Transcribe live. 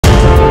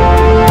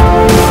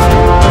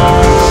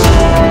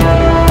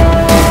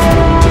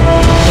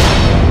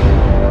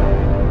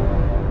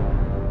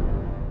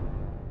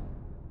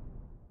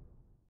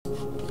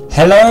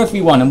Hello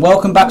everyone and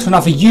welcome back to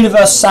another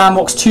Universe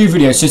Sandbox 2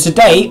 video. So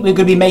today we're going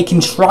to be making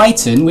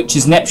Triton, which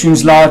is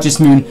Neptune's largest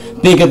moon,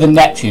 bigger than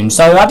Neptune.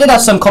 So I did have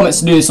some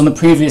comments to do this on the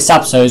previous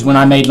episodes when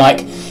I made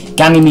like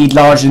Ganymede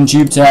larger than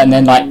Jupiter and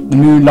then like the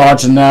moon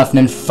larger than Earth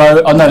and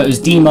then it was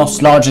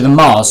Deimos larger than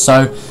Mars.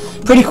 So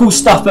pretty cool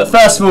stuff. But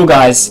first of all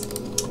guys,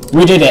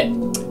 we did it.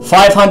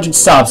 500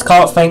 subs.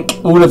 Can't thank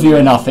all of you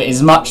enough. It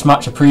is much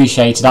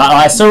appreciated.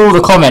 I saw all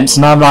the comments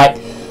and I'm like,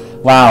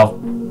 wow.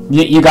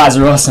 You guys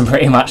are awesome,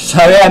 pretty much. So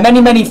yeah,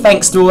 many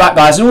thanks to all that,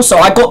 guys. And also,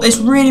 I got this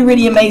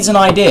really amazing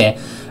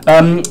idea.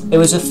 It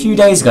was a few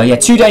days ago, yeah,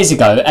 2 days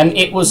ago, and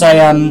it was a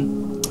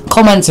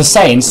commenter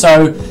saying,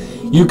 so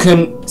you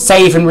can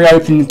save and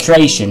reopen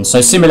creation. So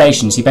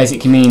simulations, he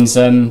basically means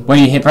when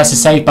you press the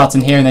save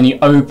button here, and then you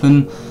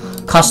open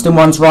custom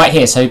ones right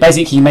here. So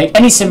basically, you make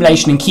any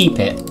simulation and keep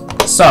it.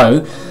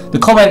 So the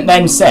comment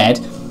then said,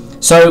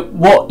 so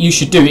what you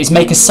should do is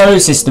make a solar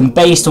system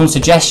based on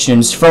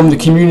suggestions from the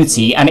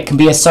community, and it can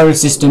be a solar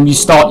system you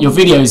start your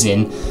videos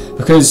in,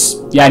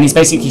 because yeah, and he's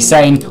basically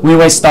saying we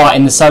always start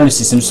in the solar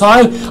system. So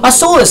I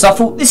saw this, I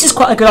thought this is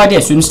quite a good idea.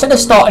 So instead of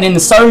starting in the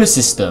solar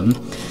system,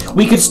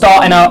 we could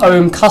start in our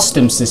own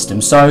custom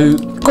system. So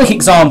quick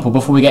example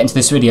before we get into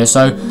this video.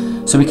 So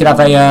we could have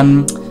a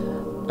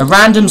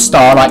random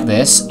star like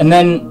this, and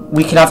then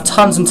we could have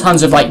tons and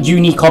tons of like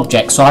unique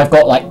objects. So I've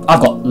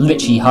got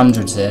literally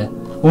hundreds here.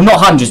 Well,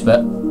 not hundreds,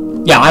 but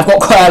yeah, I've got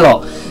quite a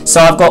lot.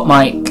 So I've got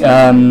my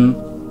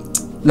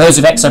loads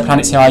of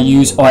exoplanets here I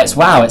use. Oh,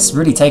 it's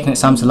really taking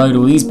its time to load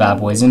all these bad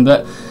boys in.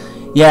 But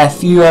yeah,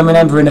 if you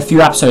remember in a few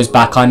episodes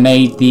back, I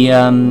made the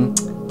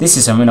this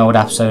is an old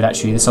episode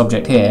actually. This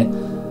object here,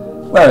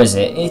 where is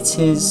it? It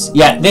is,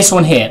 yeah, this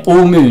one here,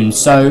 all moons.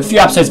 So a few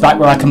episodes back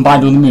where I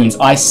combined all the moons,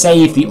 I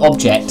saved the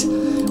object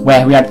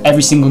where we had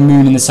every single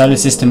moon in the solar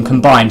system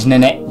combined, and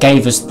then it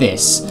gave us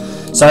this.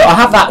 So I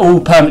have that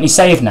all permanently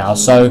saved now.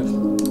 So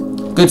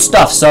good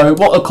stuff. So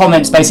what the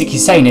comments basically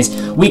saying is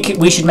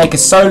we should make a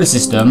solar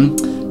system.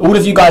 All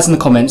of you guys in the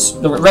comments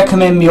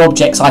recommend me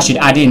objects I should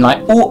add in,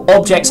 like all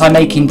objects I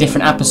make in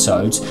different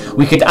episodes.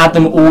 We could add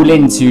them all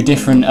into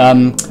different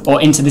or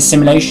into the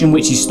simulation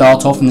which you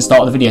start off in the start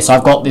of the video. So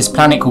I've got this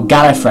planet called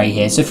Gallifrey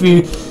here. So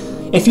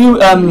if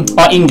you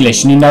are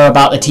English and you know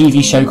about the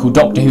TV show called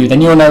Doctor Who,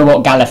 then you'll know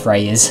what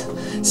Gallifrey is.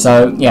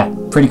 So yeah,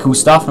 pretty cool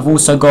stuff. I've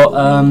also got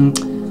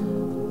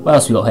what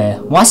else we got here?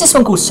 Why is this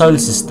one called solar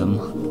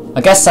system? I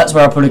guess that's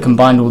where I probably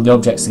combined all the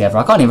objects together.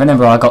 I can't even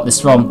remember where I got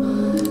this from.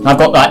 And I've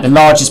got like the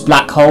largest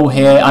black hole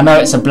here. I know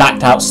it's a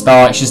blacked out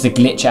star. It's just a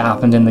glitch that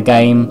happened in the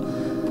game.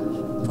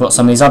 I've got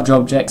some of these other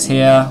objects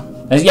here.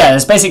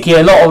 There's basically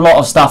a lot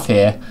of stuff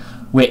here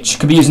which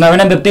could be used. Now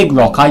remember Big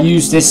Rock. I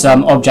used this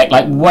object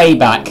like way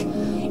back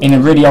in a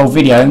really old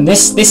video. And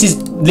this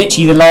is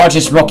literally the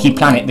largest rocky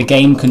planet the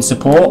game can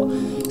support.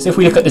 So if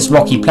we look at this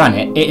rocky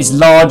planet, it is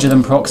larger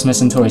than Proxima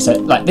Centauri. So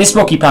like this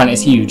rocky planet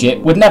is huge.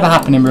 It would never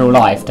happen in real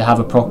life to have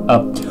a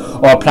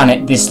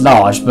planet this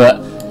large.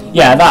 But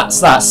yeah, that's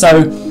that.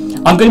 So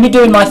I'm going to be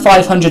doing my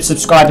 500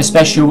 subscriber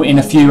special in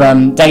a few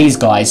days,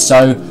 guys.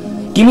 So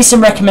give me some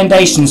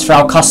recommendations for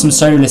our custom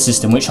solar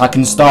system, which I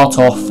can start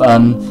off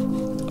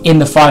in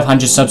the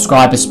 500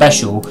 subscriber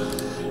special.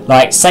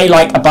 Like say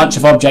like a bunch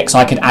of objects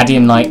I could add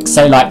in, like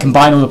say like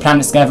combine all the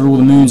planets together, all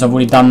the moons. I've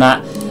already done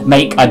that.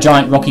 Make a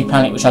giant rocky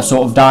planet, which I've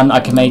sort of done. I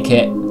can make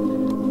it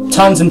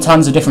tons and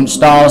tons of different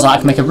stars. I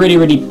can make a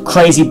really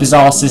crazy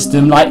bizarre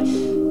system. Like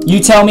you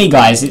tell me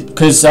guys,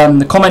 because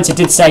the commenter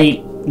did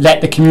say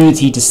let the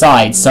community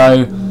decide.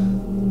 So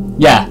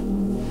yeah,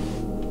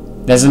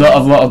 there's a lot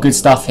of good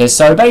stuff here.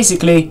 So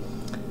basically,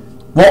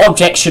 what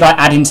objects should I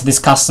add into this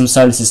custom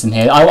solar system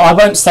here? I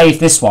won't save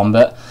this one,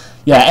 but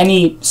yeah,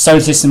 any solar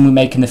system we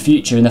make in the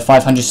future in the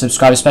 500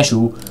 subscriber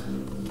special,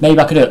 maybe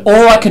I could do it,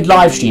 or I could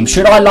live stream.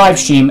 Should I live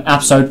stream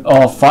episode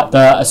of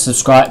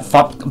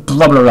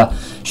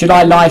Should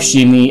I live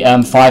stream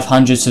the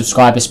 500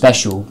 subscriber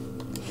special?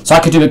 So I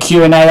could do a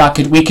Q&A.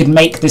 We could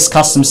make this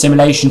custom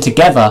simulation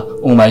together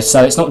almost.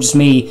 So it's not just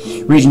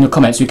me reading your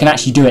comments. We can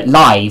actually do it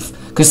live,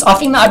 because I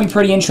think that would be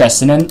pretty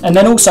interesting. And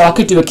then also I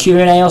could do a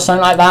Q&A or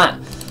something like that.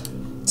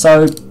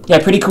 So yeah,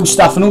 pretty cool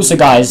stuff. And also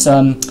guys,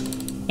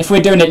 if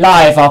we're doing it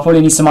live, I'll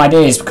probably need some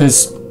ideas,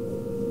 because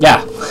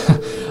yeah.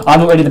 I'm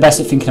not really the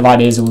best at thinking of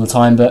ideas all the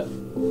time, but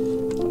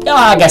yeah,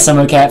 I guess I'm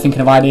okay at thinking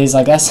of ideas,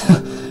 I guess.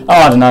 Oh,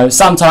 I don't know,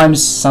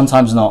 sometimes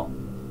not.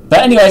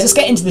 But anyways, let's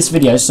get into this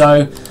video.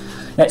 So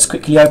let's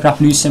quickly open up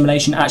a new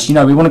simulation. Actually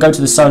no, we want to go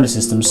to the solar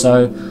system,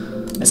 so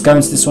let's go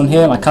into this one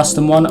here, my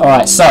custom one.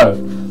 Alright, so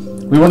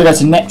we want to go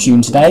to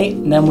Neptune today,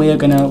 and then we are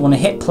going to want to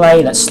hit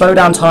play. Let's slow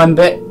down time a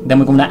bit, then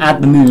we're going to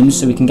add the moons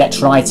so we can get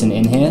Triton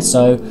in here.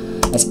 So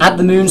let's add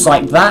the moons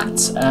like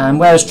that. And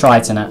where is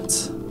Triton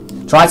at?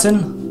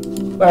 Triton?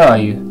 Where are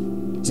you?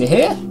 Is it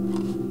here?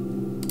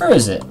 Where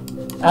is it?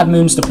 Add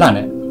moons to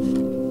planet.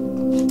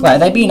 Wait, are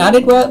they being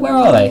added? Where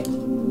are they?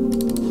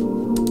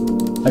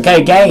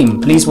 Okay,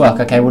 game, please work.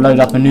 Okay, we'll load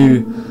up a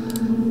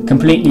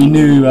completely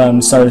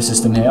new solar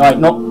system here. Alright,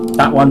 not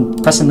that one.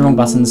 Pressing the wrong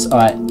buttons.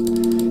 Alright.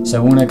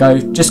 So we want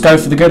to just go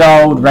for the good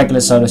old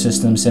regular solar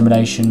system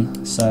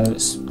simulation. So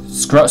let's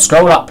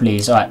Scroll up,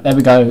 please. Alright, there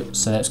we go.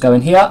 So let's go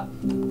in here.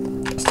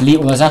 Let's delete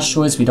all those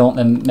asteroids. We don't want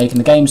them making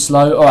the game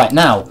slow. Alright,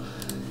 now,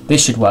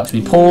 this should work. So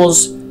we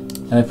pause,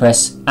 and we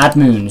press add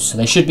moons. So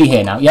they should be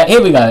here now. Yeah,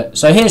 here we go.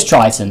 So here's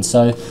Triton.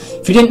 So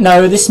if you didn't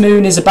know, this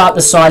moon is about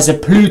the size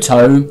of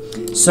Pluto.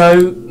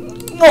 So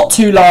not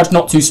too large,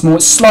 not too small.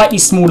 It's slightly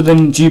smaller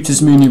than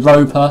Jupiter's moon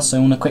Europa.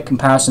 So on a quick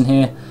comparison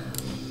here.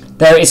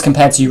 There it is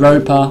compared to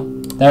Europa.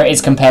 There it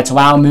is compared to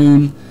our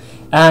moon.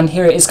 And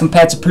here it is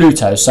compared to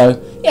Pluto.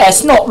 So yeah,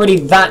 it's not really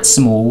that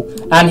small.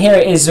 And here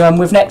it is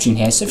with Neptune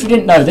here. So if you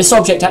didn't know, this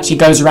object actually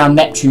goes around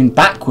Neptune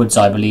backwards,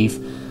 I believe.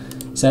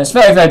 So it's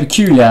very, very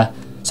peculiar.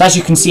 So as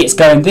you can see, it's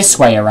going this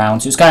way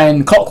around. So it's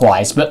going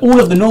clockwise. But all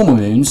of the normal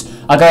moons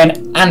are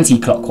going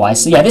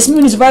anti-clockwise. So yeah, this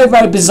moon is a very,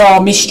 very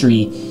bizarre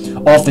mystery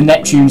of the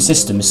Neptune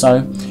system.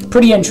 So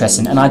pretty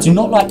interesting. And I do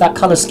not like that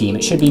colour scheme.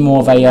 It should be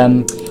more of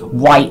a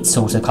white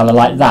sort of colour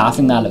like that. I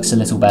think that looks a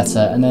little better.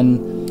 And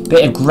then a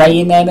bit of grey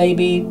in there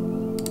maybe.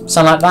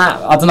 Something like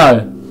that. I don't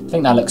know. I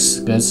think that looks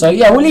good. So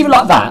yeah, we'll leave it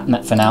like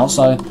that for now.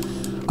 So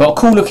got a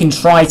cool looking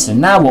Triton.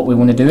 Now what we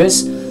want to do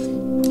is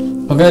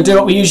we're going to do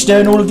what we usually do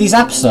in all of these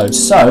episodes.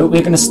 So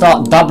we're going to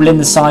start doubling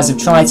the size of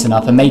Triton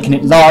up and making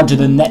it larger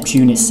than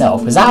Neptune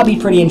itself, because that'll be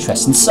pretty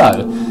interesting.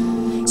 So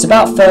it's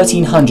about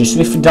 1300. So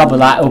if we double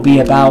that, it'll be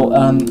about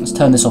let's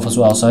turn this off as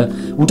well. So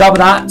we'll double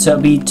that, so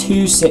it'll be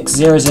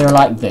 2600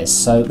 like this.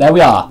 So there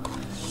we are.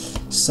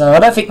 So I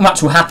don't think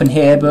much will happen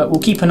here, but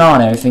we'll keep an eye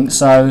on everything.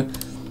 So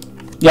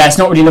yeah, it's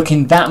not really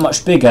looking that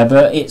much bigger,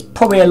 but it's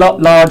probably a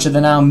lot larger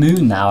than our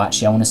moon now,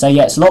 actually, I want to say.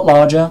 Yeah, it's a lot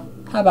larger.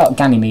 How about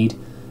Ganymede?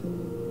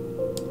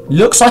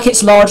 Looks like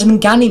it's larger than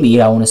Ganymede,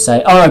 I want to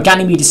say. Oh, no,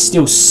 Ganymede is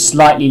still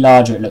slightly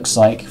larger, it looks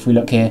like, if we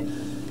look here.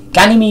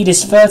 Ganymede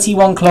is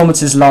 31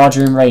 kilometers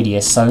larger in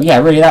radius, so yeah,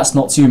 really, that's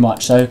not too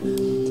much. So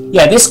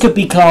yeah, this could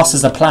be classed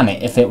as a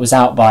planet if it was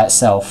out by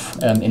itself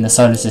in the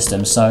solar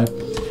system, so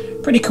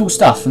pretty cool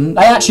stuff. And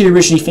they actually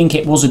originally think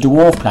it was a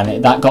dwarf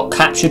planet that got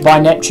captured by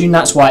Neptune.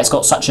 That's why it's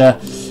got such a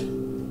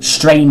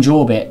strange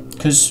orbit,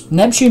 because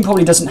Neptune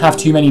probably doesn't have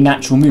too many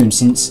natural moons,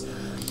 since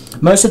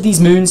most of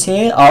these moons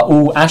here are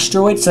all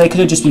asteroids, so they could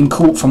have just been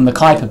caught from the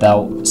Kuiper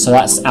belt. So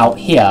that's out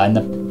here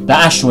in the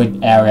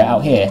asteroid area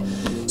out here.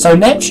 So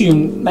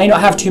Neptune may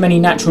not have too many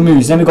natural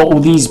moons. Then we've got all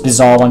these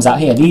bizarre ones out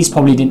here. These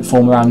probably didn't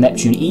form around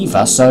Neptune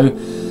either. So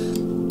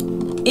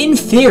in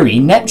theory,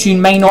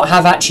 Neptune may not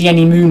have actually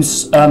any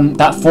moons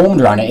that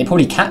formed around it. It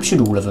probably captured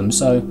all of them.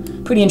 So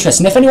pretty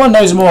interesting. If anyone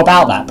knows more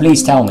about that,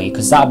 please tell me,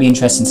 because that would be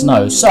interesting to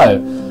know. So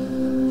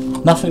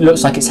nothing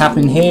looks like it's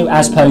happening here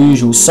as per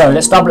usual. So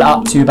let's double it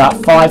up to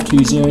about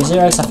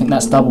 5200. So I think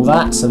that's double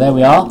that. So there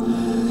we are.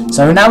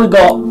 So now we've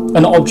got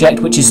an object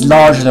which is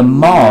larger than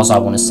Mars, I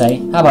want to say.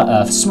 How about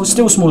Earth?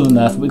 Still smaller than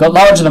Earth, but we've got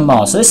larger than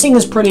Mars. So this thing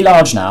is pretty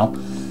large now.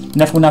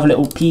 And if we'll have a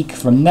little peek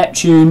from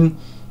Neptune.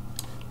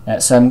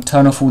 Let's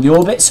turn off all the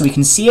orbits so we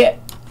can see it.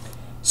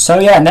 So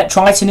yeah,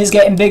 Triton is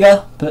getting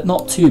bigger, but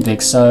not too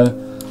big. So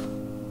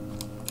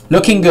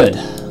looking good.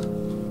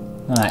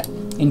 Alright,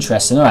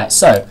 interesting. Alright,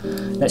 so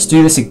let's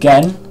do this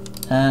again.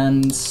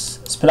 And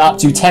let's put it up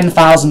to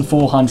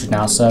 10,400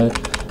 now. So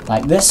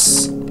like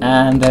this.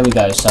 And there we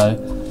go. So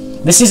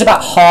this is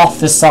about half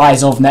the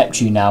size of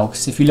Neptune now.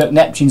 Because if you look,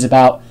 Neptune's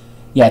about,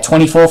 yeah,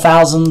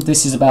 24,000.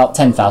 This is about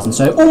 10,000.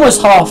 So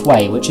almost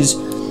halfway, which is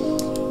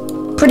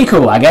pretty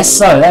cool, I guess.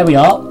 So there we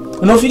are.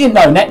 And if you didn't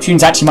know,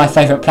 Neptune's actually my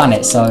favourite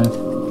planet.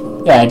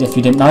 So yeah, if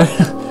you didn't know,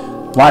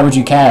 why would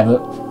you care?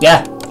 But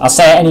yeah, I'll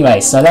say it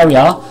anyway. So there we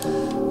are.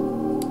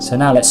 So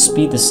now let's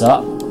speed this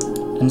up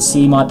and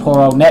see my poor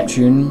old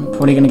Neptune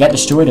probably going to get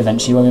destroyed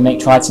eventually when we make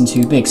Triton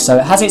too big. So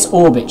has its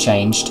orbit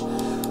changed?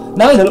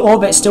 No, the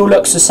orbit still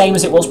looks the same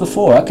as it was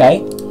before.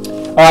 Okay.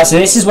 Alright, so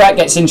this is where it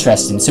gets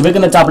interesting. So we're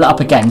going to double it up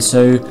again.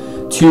 So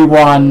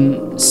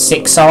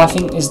 2160, I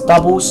think, is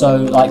double. So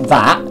like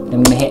that.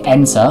 Then we're going to hit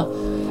enter.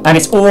 And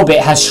its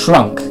orbit has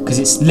shrunk because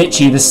it's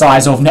literally the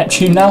size of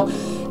Neptune now.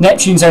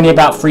 Neptune's only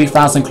about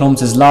 3,000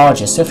 kilometers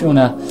larger. So if you want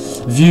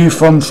to view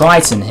from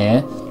Triton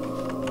here,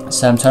 let's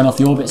turn off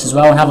the orbits as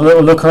well and have a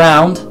little look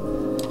around.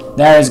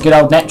 There is good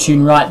old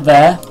Neptune right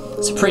there.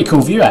 It's a pretty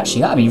cool view,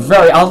 actually. That'd be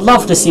I'd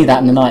love to see that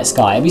in the night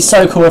sky. It'd be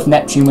so cool if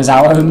Neptune was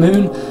our own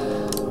moon.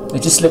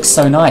 It just looks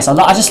so nice.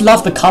 I just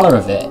love the colour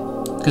of it,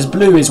 because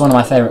blue is one of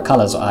my favourite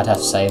colours, I'd have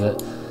to say.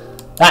 But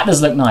that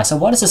does look nice. So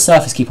why does the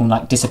surface keep on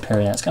like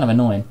disappearing? That's kind of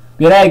annoying.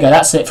 But yeah, there you go.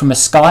 That's it from a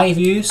sky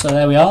view. So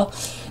there we are.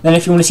 Then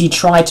if you want to see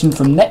Triton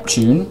from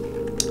Neptune,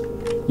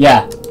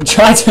 yeah,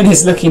 Triton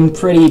is looking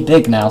pretty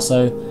big now.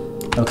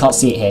 So I can't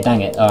see it here.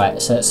 Dang it. All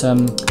right. So it's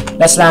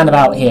let's land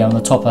about here on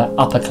the top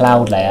upper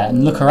cloud layer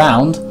and look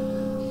around.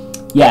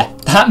 Yeah,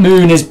 that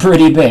moon is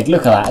pretty big.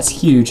 Look at that. It's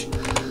huge.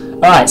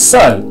 Alright,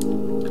 so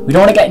we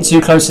don't want to get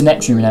too close to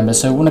Neptune, remember,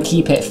 so we want to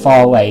keep it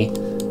far away.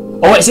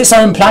 Oh, it's its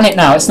own planet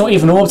now. It's not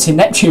even orbiting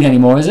Neptune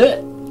anymore, is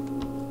it?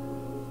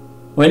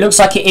 Well, it looks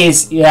like it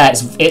is. Yeah,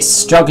 it's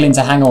struggling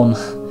to hang on.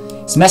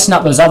 It's messing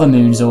up those other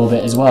moons'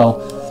 orbit as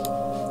well.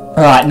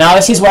 Alright, now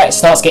this is where it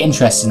starts getting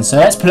interesting. So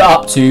let's put it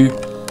up to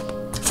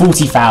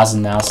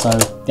 40,000 now. So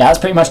yeah, that's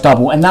pretty much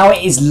double. And now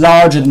it is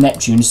larger than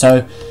Neptune.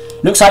 So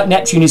looks like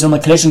Neptune is on the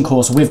collision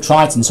course with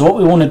Triton. So what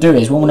we want to do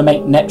is we want to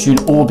make Neptune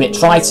orbit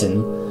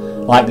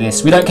Triton like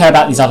this. We don't care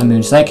about these other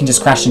moons, so they can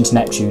just crash into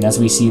Neptune, as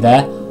we see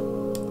there.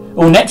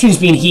 Oh, Neptune's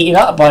being heated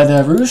up by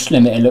the Rouge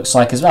limit, it looks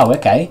like, as well.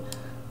 Okay.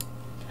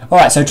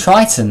 Alright, so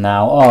Triton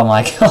now. Oh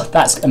my god,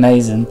 that's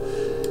amazing.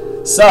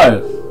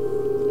 So,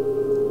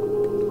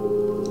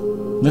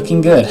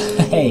 looking good.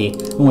 Hey,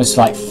 almost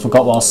like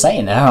forgot what I was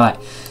saying there.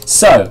 Alright,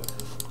 so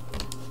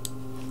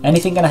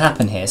anything gonna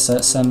happen here? So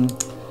it's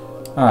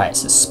alright,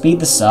 so speed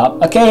this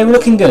up. Okay, we're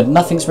looking good.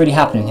 Nothing's really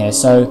happening here.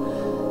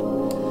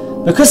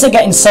 So because they're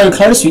getting so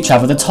close to each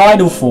other, the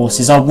tidal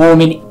forces are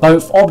warming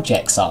both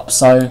objects up.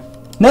 So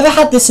never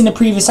had this in a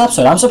previous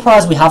episode. I'm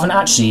surprised we haven't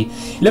actually.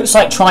 It looks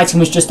like Triton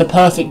was just a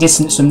perfect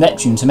distance from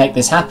Neptune to make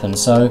this happen.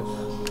 So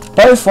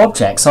both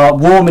objects are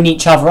warming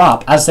each other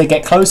up as they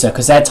get closer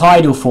because their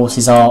tidal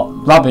forces are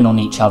rubbing on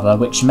each other,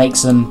 which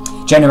makes them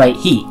generate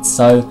heat.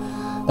 So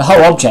the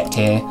whole object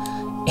here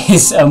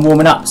is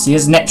warming up. See,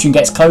 as Neptune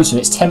gets closer,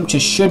 its temperature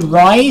should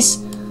rise.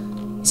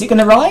 Is it going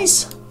to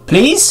rise?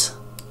 Please?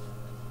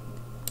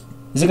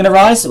 Is it going to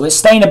rise? Well, it's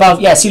staying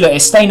above. Yeah, see, look,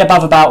 it's staying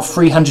above about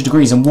 300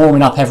 degrees and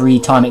warming up every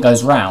time it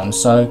goes round.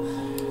 So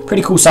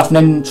pretty cool stuff. And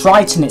then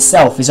Triton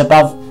itself is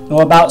above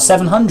or about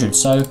 700.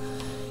 So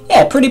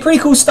yeah, pretty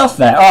cool stuff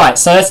there. Alright,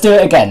 so let's do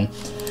it again.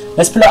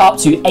 Let's put it up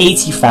to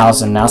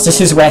 80,000 now. So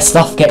this is where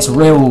stuff gets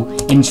real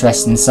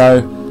interesting. So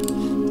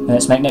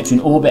let's make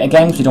Neptune orbit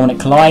again because we don't want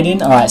it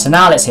colliding. Alright, so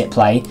now let's hit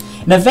play.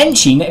 And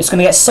eventually it's going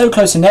to get so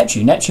close to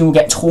Neptune, Neptune will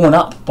get torn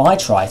up by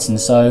Triton.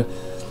 So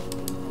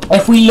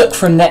if we look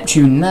from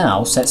Neptune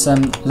now, so let's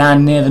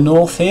land near the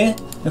north here.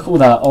 Look at all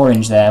that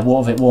orange there, what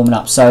of it warming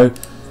up. So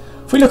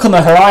if we look on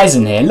the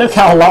horizon here, look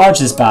how large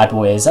this bad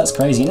boy is. That's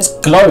crazy. And it's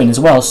glowing as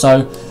well.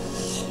 So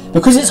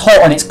because it's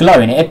hot and it's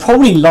glowing, it'd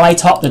probably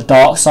light up the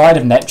dark side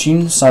of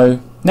Neptune. So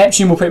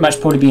Neptune will pretty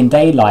much probably be in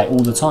daylight all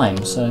the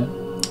time.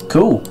 So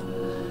cool.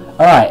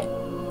 Alright.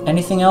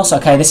 Anything else?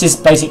 Okay, this is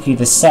basically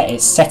the set.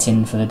 It's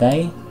setting for the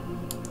day.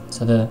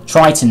 So the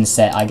Triton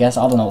set, I guess.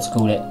 I don't know what to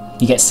call it.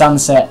 You get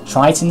sunset,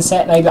 Triton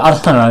set, maybe? I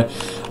don't know.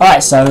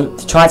 Alright, so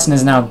the Triton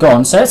is now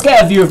gone. So let's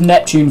get a view of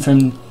Neptune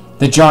from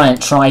the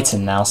giant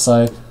Triton now.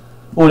 So,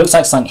 oh, it looks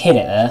like something hit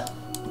it there.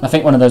 I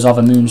think one of those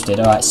other moons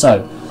did. Alright,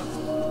 so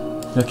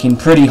looking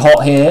pretty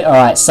hot here.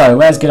 Alright, so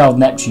where's good old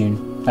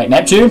Neptune? Wait,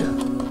 Neptune?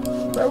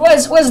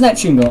 Where's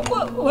Neptune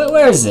gone?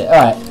 Where is it?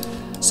 Alright,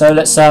 so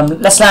let's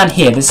land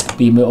here. This could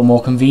be a little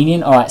more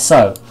convenient. Alright,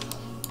 so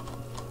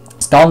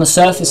let's go on the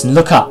surface and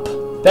look up.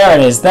 There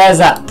it is. There's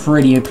that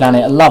pretty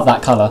planet. I love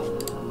that colour.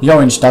 The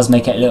orange does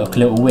make it look a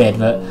little weird,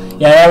 but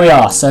yeah, there we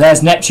are. So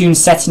there's Neptune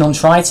setting on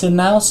Triton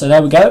now. So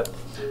there we go.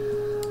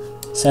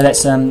 So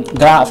let's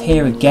go out of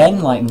here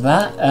again like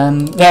that.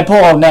 Yeah,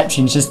 poor old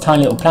Neptune's just a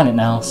tiny little planet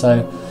now.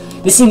 So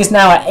this thing is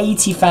now at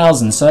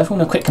 80,000. So if we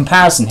want a quick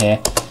comparison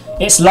here,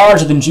 it's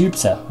larger than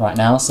Jupiter right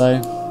now. So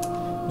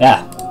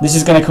yeah, this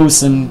is going to cause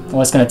some,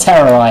 well, it's going to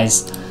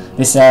terrorise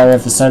this area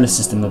of the solar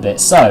system a bit.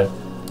 So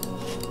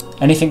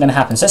anything going to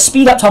happen? So let's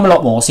speed up time a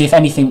lot more, see if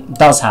anything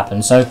does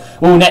happen. So,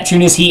 oh,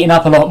 Neptune is heating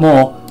up a lot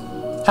more.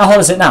 How hot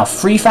is it now?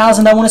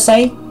 3,000, I want to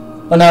say?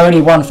 Oh no,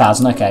 only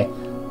 1,000, okay.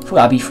 I thought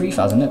that'd be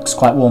 3,000, it looks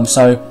quite warm.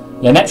 So,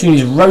 yeah, Neptune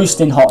is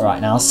roasting hot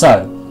right now.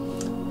 So,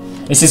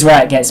 this is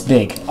where it gets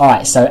big.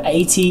 Alright, so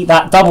 80,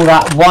 double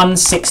that,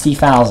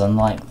 160,000,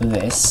 like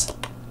this.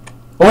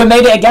 Oh, it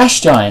made it a gas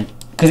giant,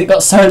 because it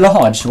got so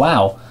large,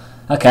 wow.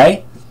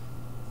 Okay.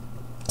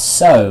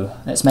 So,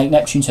 let's make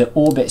Neptune so it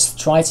orbits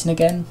Triton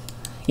again.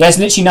 Yeah, there's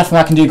literally nothing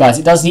I can do, guys.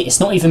 It's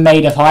not even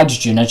made of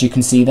hydrogen, as you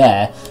can see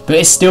there, but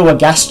it's still a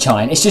gas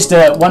giant. It's just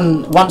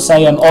once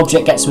a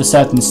object gets to a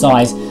certain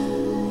size,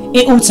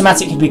 it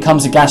automatically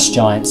becomes a gas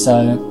giant.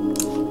 So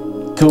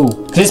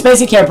cool, because it's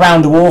basically a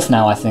brown dwarf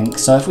now, I think.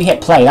 So if we hit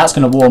play, that's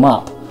going to warm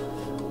up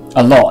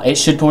a lot. It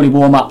should probably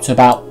warm up to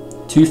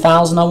about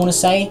 2,000, I want to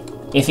say,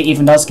 if it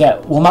even does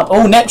get warm up.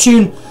 Oh,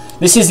 Neptune!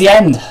 This is the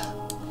end.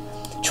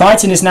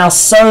 Triton is now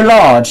so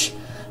large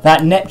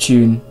that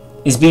Neptune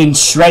is being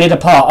shredded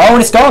apart. Oh,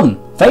 and it's gone.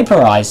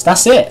 Vaporized.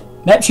 That's it.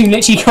 Neptune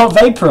literally got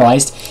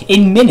vaporized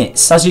in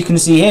minutes, as you can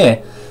see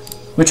here.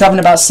 We're traveling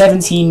about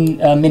 17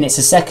 minutes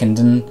a second,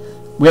 and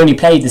we only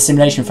played the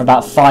simulation for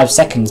about 5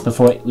 seconds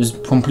before it was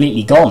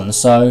completely gone.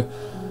 So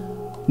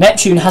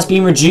Neptune has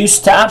been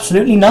reduced to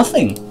absolutely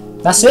nothing.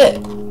 That's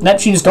it.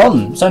 Neptune's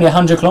gone. It's only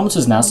 100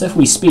 kilometers now, so if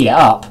we speed it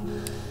up,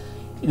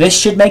 this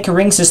should make a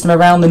ring system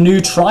around the new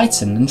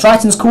Triton. And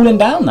Triton's cooling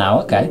down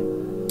now. Okay.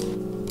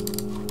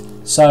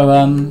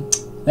 So,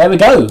 there we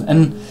go.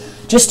 And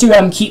just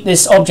to keep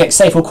this object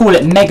safe, we'll call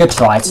it Mega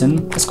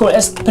Triton. Let's put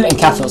it in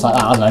capitals like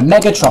that, I don't know,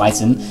 Mega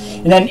Triton.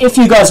 And then if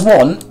you guys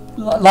want,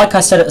 like I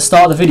said at the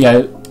start of the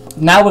video,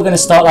 now we're going to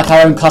start like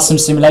our own custom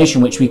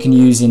simulation, which we can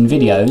use in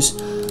videos.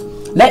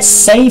 Let's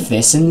save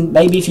this, and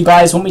maybe if you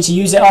guys want me to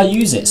use it, I'll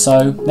use it.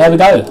 So, there we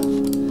go.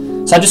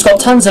 So I've just got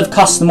tons of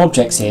custom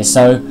objects here.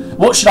 So,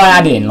 what should I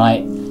add in?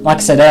 Like I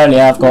said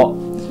earlier, I've got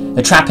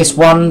the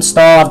TRAPPIST-1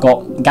 star, I've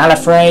got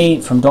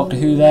Gallifrey from Doctor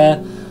Who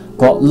there.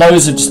 Got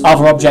loads of just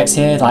other objects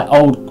here, like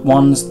old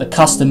ones, the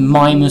custom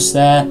Mimus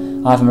there,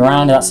 Ivan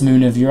Miranda, that's the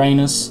moon of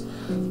Uranus.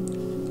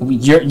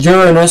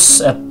 Uranus,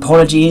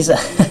 apologies.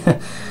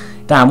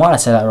 Damn, why did I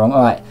say that wrong?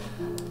 Alright,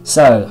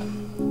 so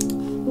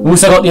we've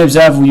also got the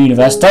observable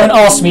universe. Don't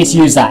ask me to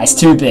use that, it's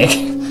too big.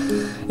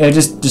 It'll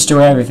just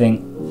destroy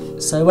everything.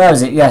 So where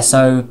is it? Yeah,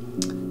 so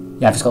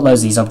yeah, I've just got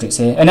loads of these objects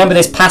here. And remember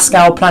this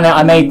Pascal planet,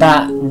 I made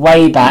that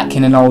way back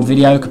in an old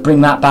video. Could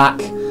bring that back.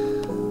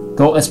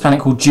 Got this planet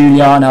called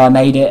Juliana, I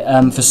made it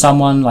for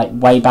someone like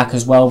way back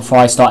as well before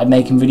I started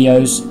making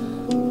videos.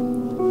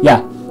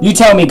 Yeah, you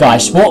tell me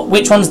guys,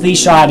 which ones of these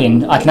should I add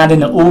in? I can add in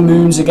the all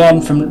moons again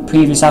from the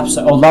previous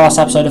episode, or last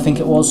episode I think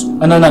it was.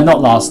 Oh no,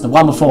 not last, the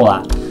one before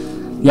that.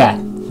 Yeah,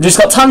 we've just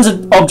got tons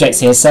of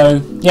objects here,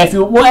 so yeah, if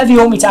whatever you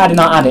want me to add in,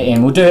 I'll add it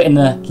in. We'll do it in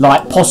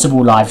the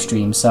possible live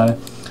stream, so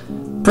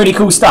pretty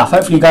cool stuff.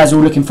 Hopefully you guys are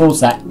all looking forward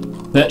to that.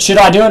 But should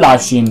I do a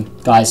live stream,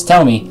 guys?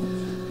 Tell me.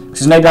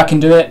 Because maybe I can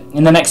do it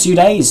in the next few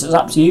days. It's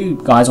up to you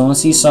guys,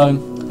 honestly. So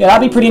yeah,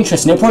 that'd be pretty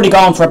interesting. It'll probably go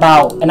on for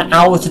about an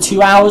hour to 2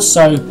 hours.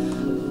 So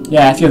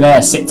yeah, if you're there,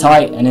 sit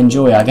tight and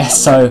enjoy, I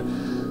guess. So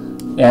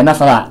yeah,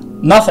 enough of that.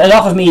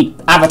 Enough of me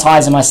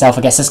advertising myself,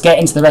 I guess. Let's get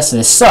into the rest of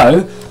this.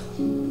 So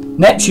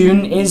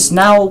Neptune is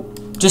now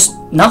just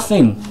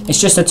nothing.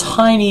 It's just a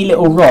tiny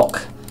little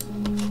rock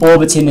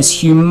orbiting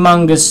this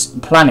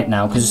humongous planet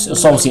now. Because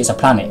obviously it's a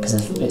planet because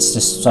it's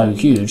just so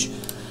huge.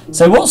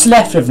 So what's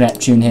left of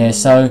Neptune here?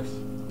 So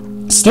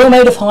still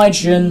made of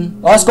hydrogen.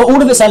 Well, it's got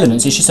all of its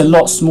elements, it's just a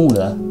lot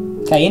smaller.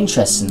 Okay,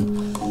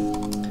 interesting.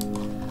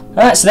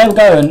 Alright, so there we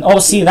go, and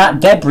obviously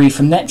that debris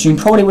from Neptune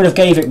probably would have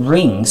gave it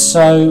rings,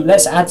 so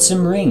let's add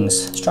some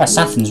rings. Let's try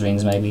Saturn's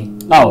rings maybe.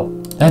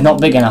 Oh, they're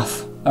not big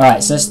enough.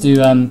 Alright, so let's do,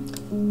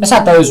 let's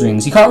add those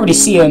rings. You can't really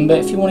see them, but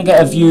if you want to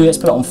get a view, let's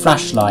put it on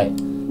flashlight.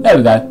 There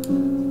we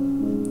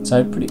go.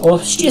 So pretty, or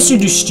just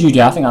do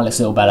studio, I think that looks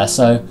a little better.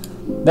 So,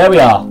 there we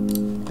are.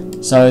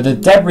 So the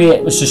debris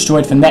it was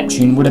destroyed from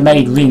Neptune would have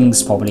made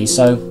rings probably.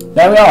 So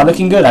there we are,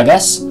 looking good I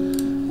guess.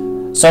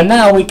 So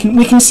now we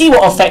can see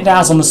what effect it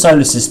has on the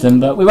solar system,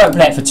 but we won't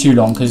play it for too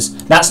long because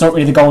that's not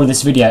really the goal of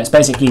this video. It's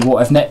basically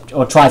what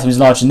if Triton was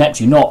larger than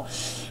Neptune, not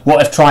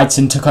what if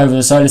Triton took over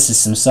the solar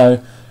system. So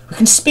we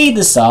can speed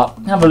this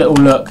up, have a little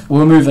look.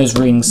 We'll remove those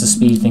rings to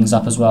speed things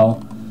up as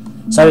well.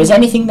 So is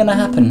anything going to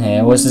happen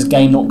here, or is this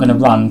game not going to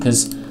run?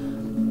 Because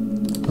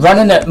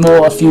running at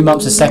a few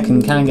months a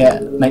second can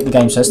make the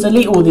game so. Let's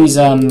delete all these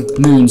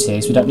moons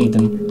here, so we don't need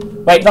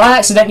them. Wait, did I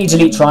accidentally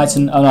delete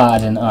Triton? Oh no, I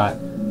didn't. Alright.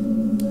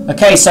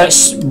 Okay, so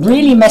it's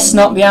really messing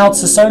up the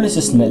outer solar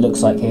system, it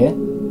looks like here.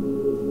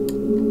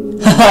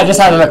 I just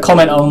had a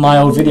comment on my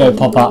old video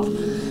pop up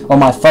on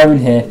my phone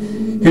here.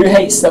 Who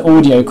hates the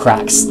audio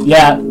cracks?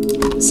 Yeah,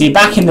 see,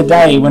 back in the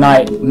day when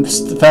I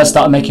first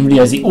started making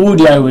videos, the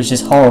audio was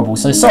just horrible.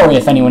 So sorry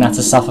if anyone had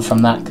to suffer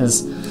from that,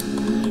 because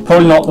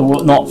probably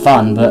not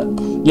fun, but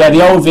yeah,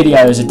 the old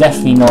videos are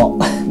definitely not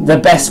the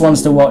best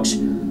ones to watch.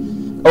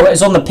 Oh,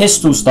 it's on the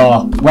Pistol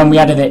Star when we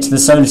added it to the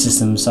solar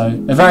system, so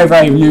a very,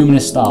 very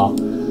luminous star.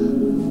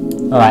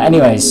 Alright,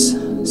 anyways,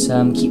 let's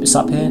keep this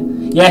up here.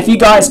 Yeah, if you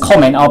guys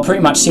comment, I'll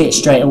pretty much see it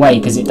straight away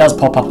because it does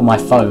pop up on my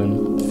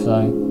phone.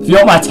 So, if you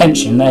want my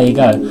attention, there you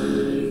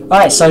go.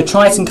 Right, so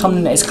Triton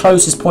coming at its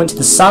closest point to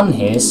the sun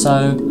here,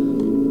 so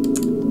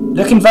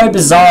looking very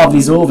bizarre of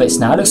these orbits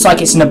now. It looks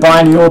like it's in a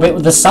binary orbit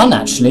with the sun,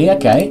 actually.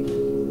 Okay.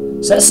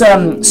 So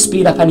let's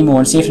speed up any more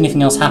and see if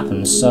anything else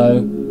happens. So,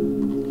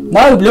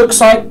 no, looks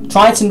like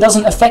Triton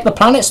doesn't affect the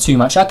planets too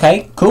much.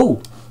 Okay,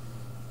 cool.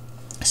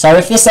 So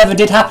if this ever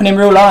did happen in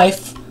real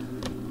life,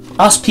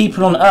 us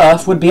people on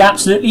Earth would be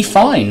absolutely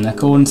fine,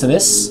 according to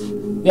this.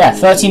 Yeah,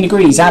 13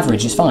 degrees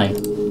average is fine.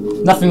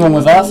 Nothing wrong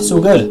with Earth, it's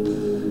all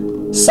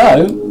good.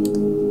 So,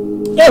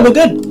 yeah, we're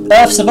good.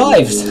 Earth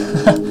survived.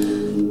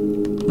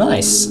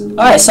 Nice.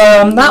 Alright,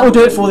 so that will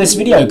do it for this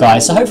video,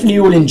 guys. So hopefully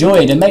you all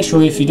enjoyed, and make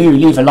sure if you do,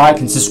 leave a like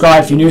and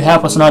subscribe if you're new.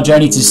 Help us on our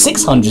journey to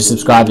 600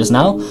 subscribers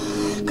now,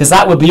 because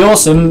that would be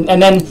awesome. And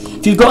then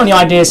if you've got any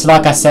ideas,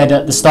 like I said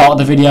at the start of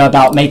the video,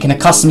 about making a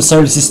custom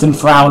solar system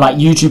for our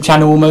YouTube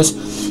channel almost,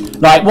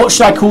 like what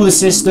should I call the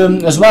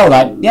system as well,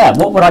 like yeah,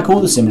 what would I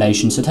call the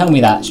simulation? So tell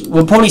me that.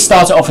 We'll probably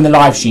start it off in the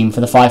live stream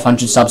for the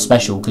 500 sub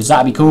special, because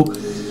that'd be cool.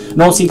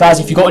 And also, guys,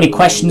 if you've got any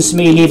questions for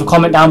me, leave a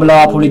comment down below.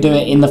 I'll probably do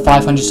it in the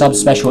 500 sub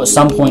special at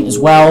some point as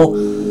well.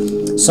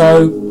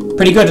 So,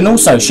 pretty good. And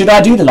also, should I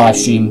do the live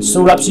stream? It's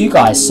all up to you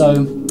guys.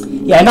 So,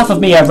 yeah, enough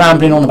of me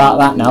rambling on about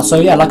that now. So,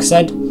 yeah, like I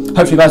said,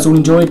 hopefully you guys all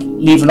enjoyed.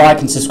 Leave a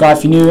like and subscribe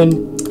if you're new.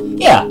 And,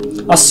 yeah,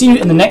 I'll see you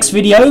in the next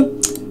video.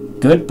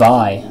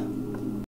 Goodbye.